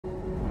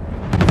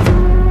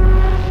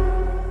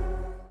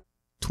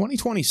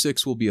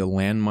2026 will be a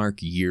landmark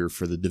year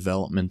for the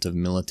development of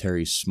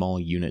military small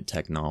unit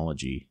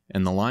technology,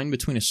 and the line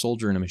between a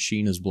soldier and a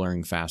machine is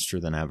blurring faster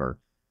than ever.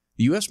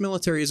 The US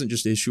military isn't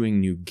just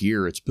issuing new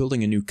gear, it's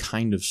building a new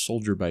kind of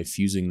soldier by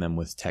fusing them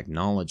with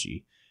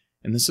technology.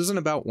 And this isn't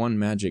about one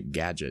magic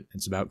gadget,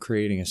 it's about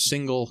creating a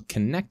single,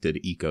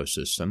 connected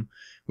ecosystem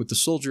with the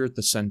soldier at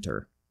the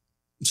center.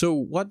 So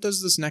what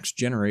does this next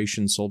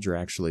generation soldier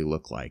actually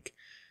look like?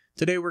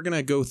 Today we're going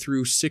to go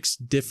through 6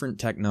 different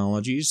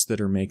technologies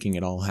that are making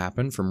it all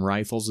happen, from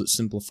rifles that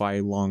simplify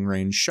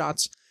long-range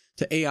shots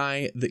to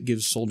AI that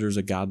gives soldiers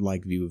a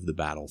godlike view of the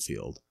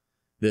battlefield.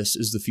 This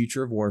is the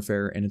future of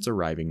warfare, and it's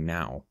arriving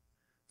now.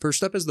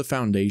 First up is the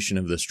foundation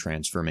of this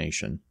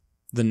transformation: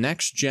 the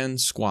Next-Gen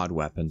Squad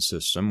Weapon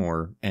System,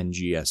 or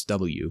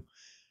NGSW.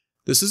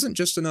 This isn't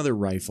just another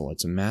rifle,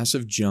 it's a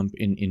massive jump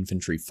in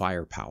infantry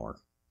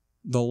firepower.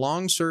 The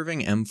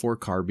long-serving M4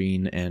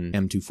 carbine and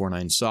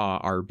M249 SAW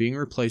are being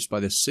replaced by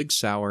the Sig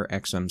Sauer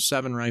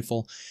XM7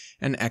 rifle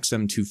and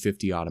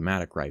XM250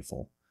 automatic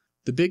rifle.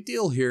 The big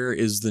deal here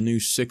is the new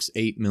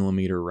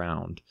 6.8mm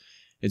round.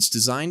 It's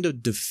designed to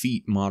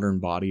defeat modern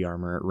body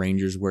armor at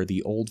ranges where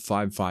the old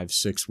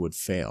 5.56 would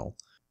fail.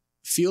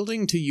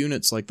 Fielding to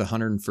units like the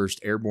 101st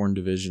Airborne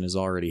Division is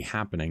already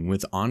happening,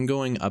 with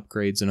ongoing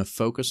upgrades and a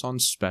focus on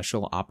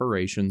special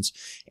operations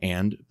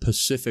and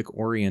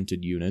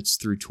Pacific-oriented units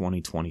through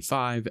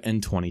 2025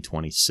 and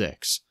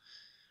 2026.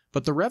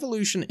 But the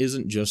revolution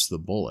isn't just the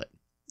bullet.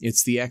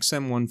 It's the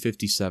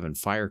XM157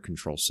 fire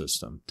control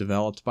system,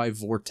 developed by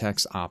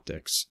Vortex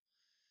Optics.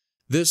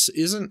 This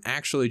isn't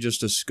actually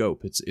just a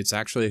scope, it's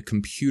actually a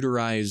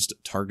computerized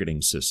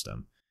targeting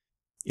system.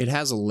 It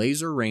has a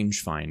laser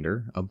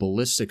rangefinder, a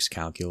ballistics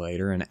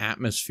calculator, and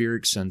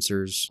atmospheric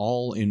sensors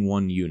all in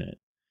one unit.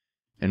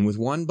 And with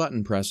one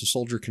button press, a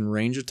soldier can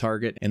range a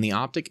target, and the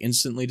optic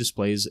instantly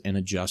displays an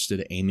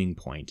adjusted aiming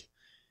point.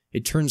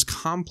 It turns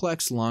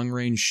complex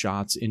long-range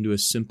shots into a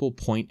simple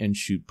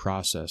point-and-shoot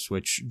process,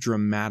 which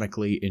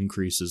dramatically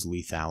increases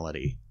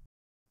lethality.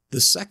 The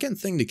second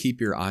thing to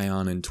keep your eye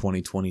on in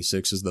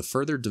 2026 is the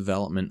further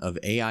development of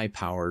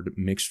AI-powered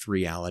mixed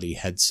reality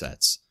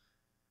headsets.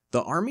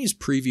 The Army's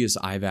previous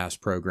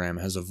IVAS program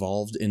has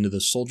evolved into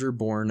the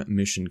Soldier-Borne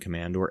Mission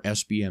Command, or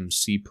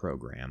SBMC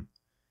program.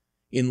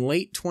 In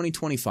late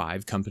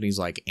 2025, companies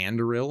like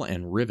Anduril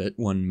and Rivet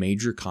won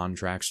major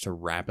contracts to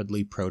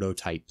rapidly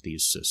prototype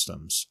these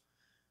systems.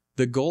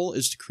 The goal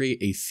is to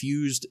create a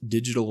fused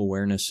digital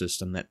awareness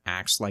system that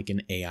acts like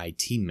an AI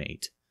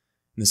teammate.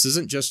 This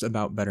isn't just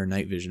about better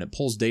night vision, it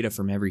pulls data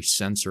from every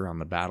sensor on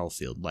the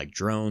battlefield, like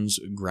drones,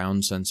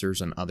 ground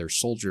sensors, and other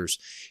soldiers,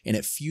 and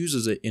it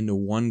fuses it into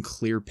one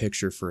clear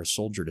picture for a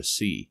soldier to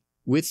see.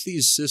 With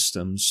these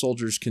systems,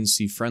 soldiers can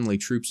see friendly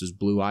troops as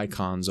blue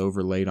icons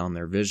overlaid on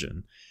their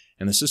vision,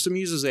 and the system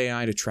uses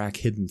AI to track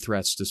hidden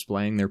threats,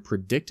 displaying their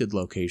predicted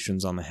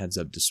locations on the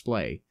heads-up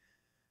display.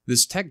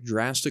 This tech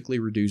drastically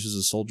reduces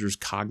a soldier's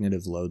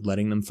cognitive load,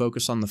 letting them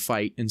focus on the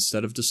fight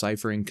instead of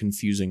deciphering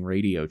confusing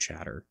radio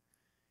chatter.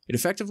 It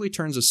effectively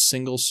turns a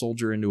single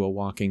soldier into a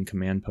walking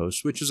command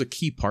post, which is a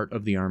key part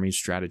of the Army's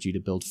strategy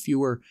to build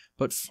fewer,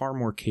 but far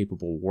more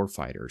capable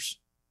warfighters.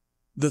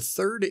 The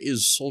third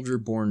is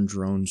soldier-borne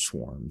drone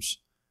swarms.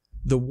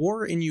 The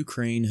war in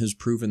Ukraine has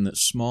proven that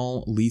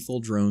small,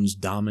 lethal drones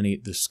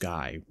dominate the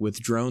sky,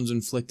 with drones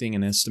inflicting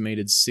an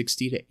estimated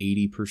 60 to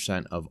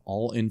 80% of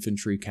all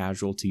infantry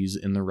casualties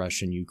in the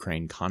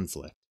Russian-Ukraine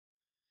conflict.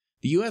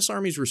 The U.S.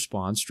 Army's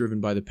response,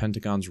 driven by the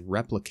Pentagon's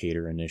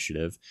Replicator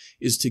initiative,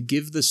 is to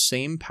give the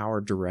same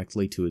power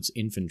directly to its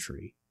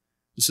infantry.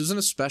 This isn't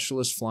a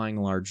specialist flying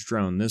a large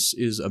drone, this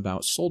is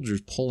about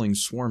soldiers pulling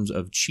swarms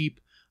of cheap,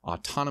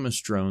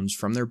 autonomous drones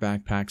from their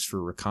backpacks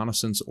for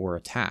reconnaissance or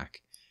attack.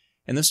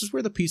 And this is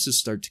where the pieces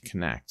start to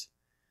connect.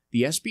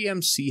 The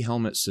SBMC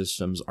helmet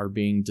systems are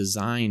being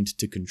designed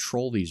to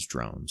control these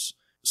drones,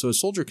 so a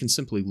soldier can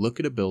simply look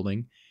at a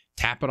building,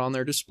 tap it on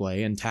their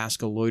display, and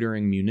task a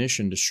loitering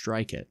munition to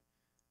strike it.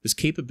 This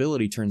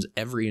capability turns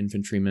every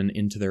infantryman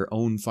into their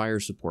own fire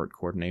support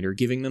coordinator,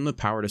 giving them the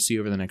power to see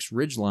over the next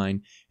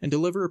ridgeline and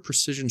deliver a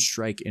precision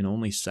strike in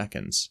only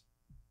seconds.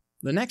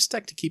 The next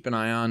tech to keep an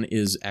eye on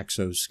is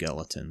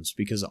ExoSkeletons,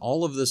 because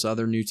all of this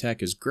other new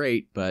tech is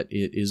great, but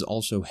it is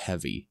also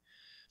heavy.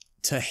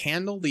 To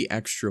handle the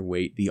extra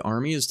weight, the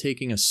Army is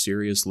taking a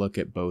serious look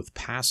at both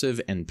passive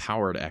and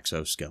powered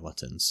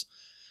exoskeletons.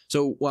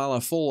 So while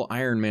a full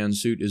Iron Man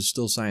suit is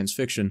still science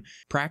fiction,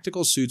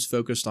 practical suits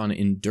focused on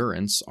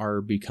endurance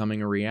are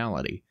becoming a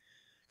reality.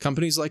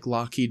 Companies like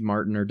Lockheed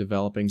Martin are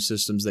developing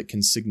systems that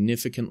can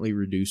significantly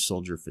reduce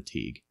soldier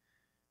fatigue.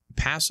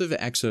 Passive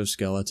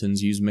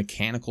exoskeletons use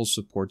mechanical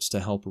supports to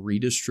help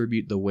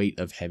redistribute the weight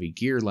of heavy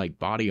gear like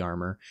body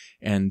armor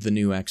and the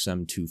new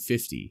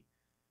XM250.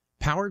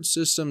 Powered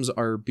systems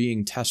are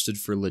being tested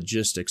for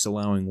logistics,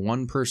 allowing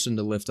one person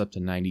to lift up to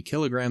 90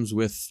 kilograms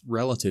with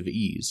relative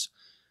ease.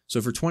 So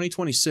for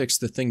 2026,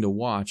 the thing to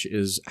watch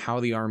is how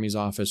the Army's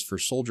Office for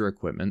Soldier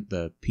Equipment,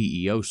 the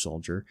PEO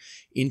soldier,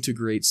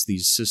 integrates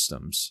these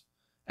systems.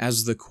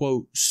 As the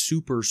quote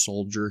super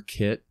soldier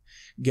kit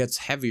gets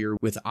heavier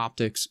with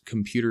optics,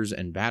 computers,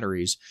 and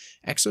batteries,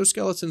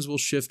 exoskeletons will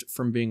shift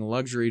from being a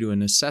luxury to a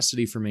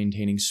necessity for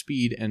maintaining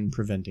speed and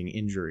preventing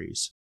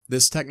injuries.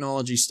 This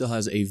technology still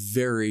has a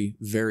very,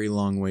 very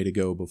long way to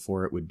go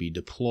before it would be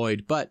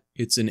deployed, but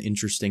it's an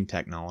interesting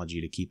technology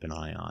to keep an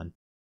eye on.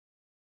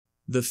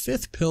 The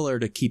fifth pillar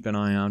to keep an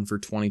eye on for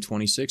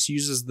 2026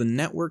 uses the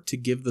network to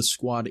give the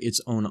squad its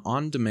own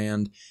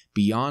on-demand,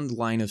 beyond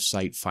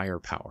line-of-sight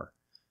firepower.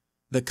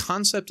 The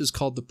concept is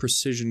called the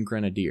Precision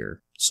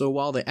Grenadier, so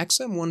while the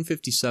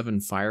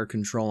XM157 fire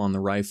control on the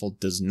rifle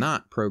does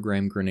not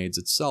program grenades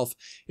itself,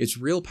 its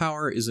real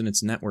power is in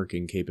its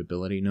networking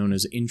capability known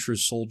as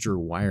intra-soldier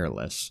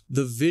wireless.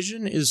 The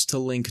vision is to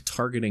link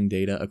targeting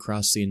data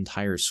across the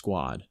entire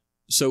squad.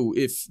 So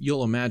if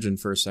you'll imagine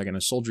for a second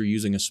a soldier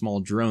using a small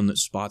drone that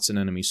spots an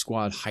enemy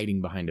squad hiding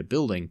behind a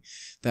building,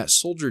 that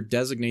soldier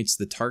designates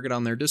the target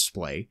on their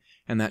display,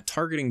 and that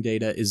targeting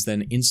data is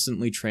then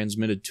instantly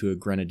transmitted to a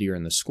Grenadier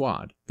in the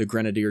squad. The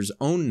Grenadier's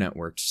own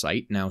networked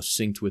sight, now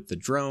synced with the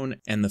drone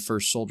and the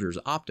first soldier's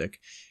optic,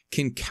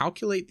 can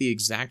calculate the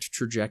exact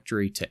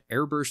trajectory to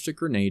airburst a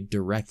grenade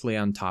directly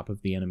on top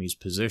of the enemy's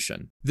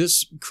position.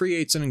 This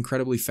creates an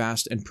incredibly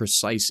fast and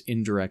precise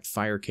indirect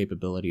fire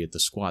capability at the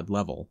squad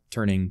level,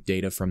 turning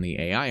data from the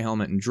AI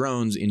helmet and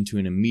drones into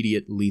an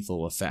immediate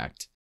lethal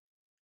effect.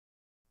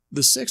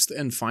 The sixth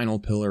and final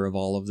pillar of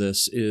all of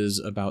this is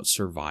about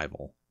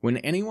survival. When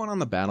anyone on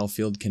the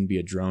battlefield can be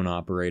a drone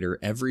operator,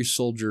 every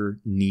soldier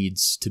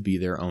needs to be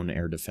their own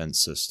air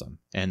defense system.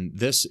 And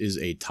this is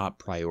a top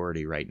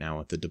priority right now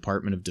with the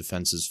Department of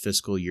Defense's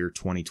fiscal year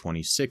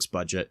 2026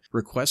 budget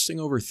requesting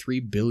over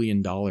 $3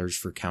 billion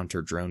for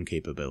counter-drone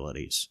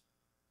capabilities.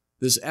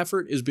 This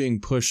effort is being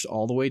pushed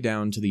all the way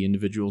down to the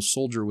individual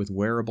soldier with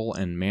wearable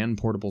and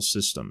man-portable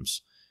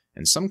systems.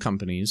 And some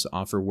companies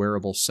offer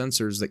wearable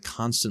sensors that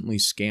constantly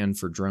scan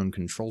for drone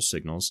control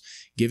signals,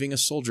 giving a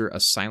soldier a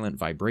silent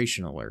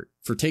vibration alert.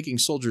 For taking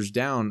soldiers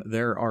down,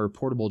 there are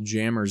portable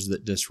jammers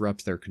that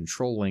disrupt their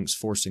control links,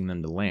 forcing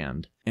them to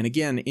land. And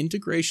again,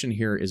 integration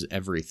here is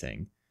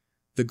everything.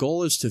 The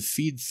goal is to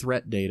feed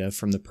threat data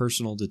from the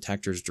personal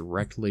detectors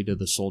directly to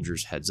the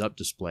soldier's heads-up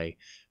display,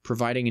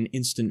 providing an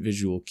instant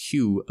visual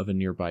cue of a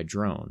nearby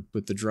drone,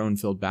 with the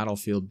drone-filled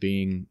battlefield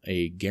being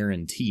a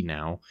guarantee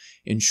now.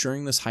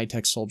 Ensuring this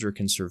high-tech soldier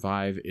can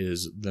survive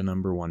is the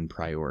 #1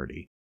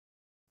 priority.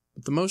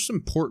 But the most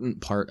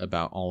important part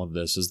about all of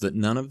this is that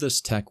none of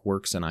this tech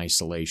works in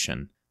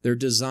isolation. They're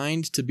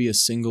designed to be a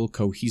single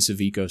cohesive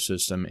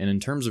ecosystem, and in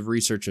terms of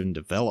research and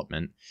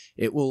development,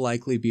 it will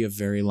likely be a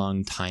very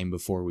long time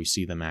before we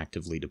see them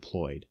actively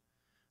deployed.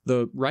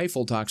 The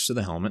rifle talks to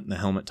the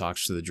helmet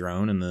talks to the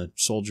drone, and the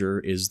soldier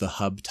is the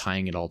hub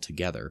tying it all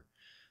together.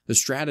 The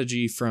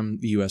strategy from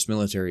the US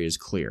military is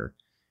clear.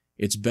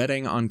 It's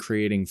betting on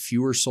creating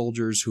fewer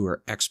soldiers who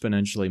are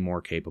exponentially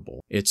more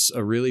capable. It's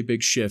a really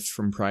big shift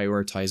from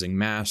prioritizing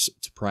mass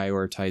to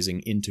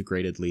prioritizing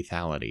integrated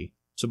lethality.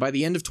 So by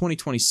the end of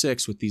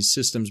 2026, with these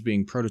systems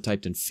being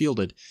prototyped and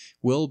fielded,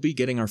 we'll be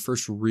getting our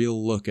first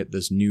real look at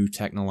this new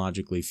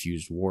technologically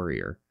fused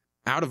warrior.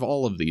 Out of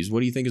all of these, what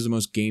do you think is the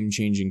most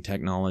game-changing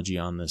technology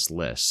on this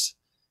list?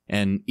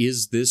 And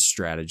is this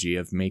strategy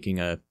of making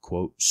a,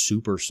 quote,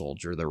 super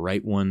soldier the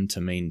right one to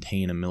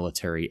maintain a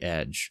military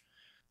edge?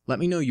 Let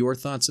me know your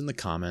thoughts in the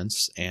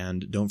comments,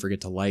 and don't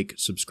forget to like,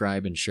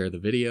 subscribe, and share the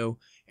video.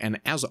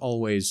 And as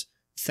always,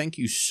 thank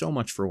you so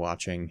much for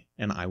watching,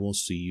 and I will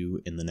see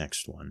you in the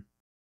next one.